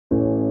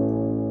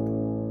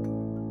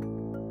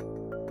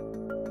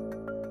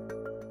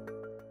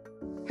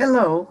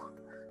Hello,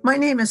 my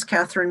name is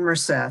Katherine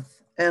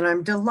Merseth, and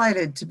I'm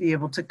delighted to be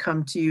able to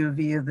come to you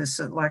via this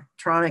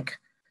electronic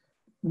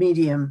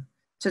medium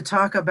to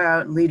talk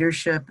about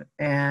leadership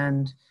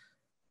and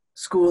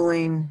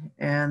schooling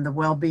and the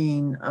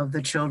well-being of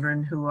the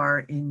children who are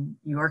in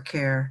your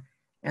care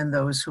and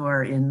those who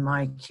are in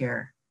my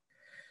care.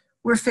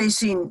 We're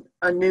facing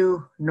a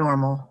new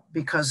normal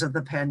because of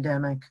the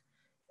pandemic,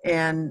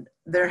 and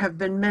there have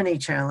been many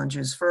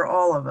challenges for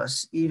all of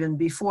us, even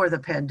before the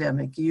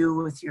pandemic. You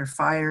with your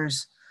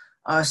fires,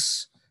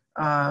 us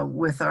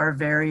with our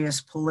various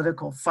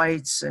political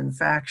fights and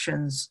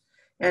factions,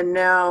 and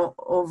now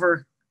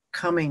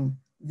overcoming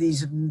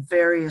these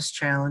various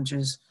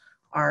challenges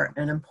are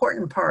an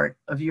important part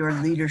of your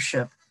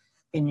leadership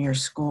in your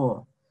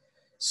school.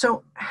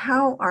 So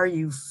how are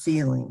you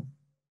feeling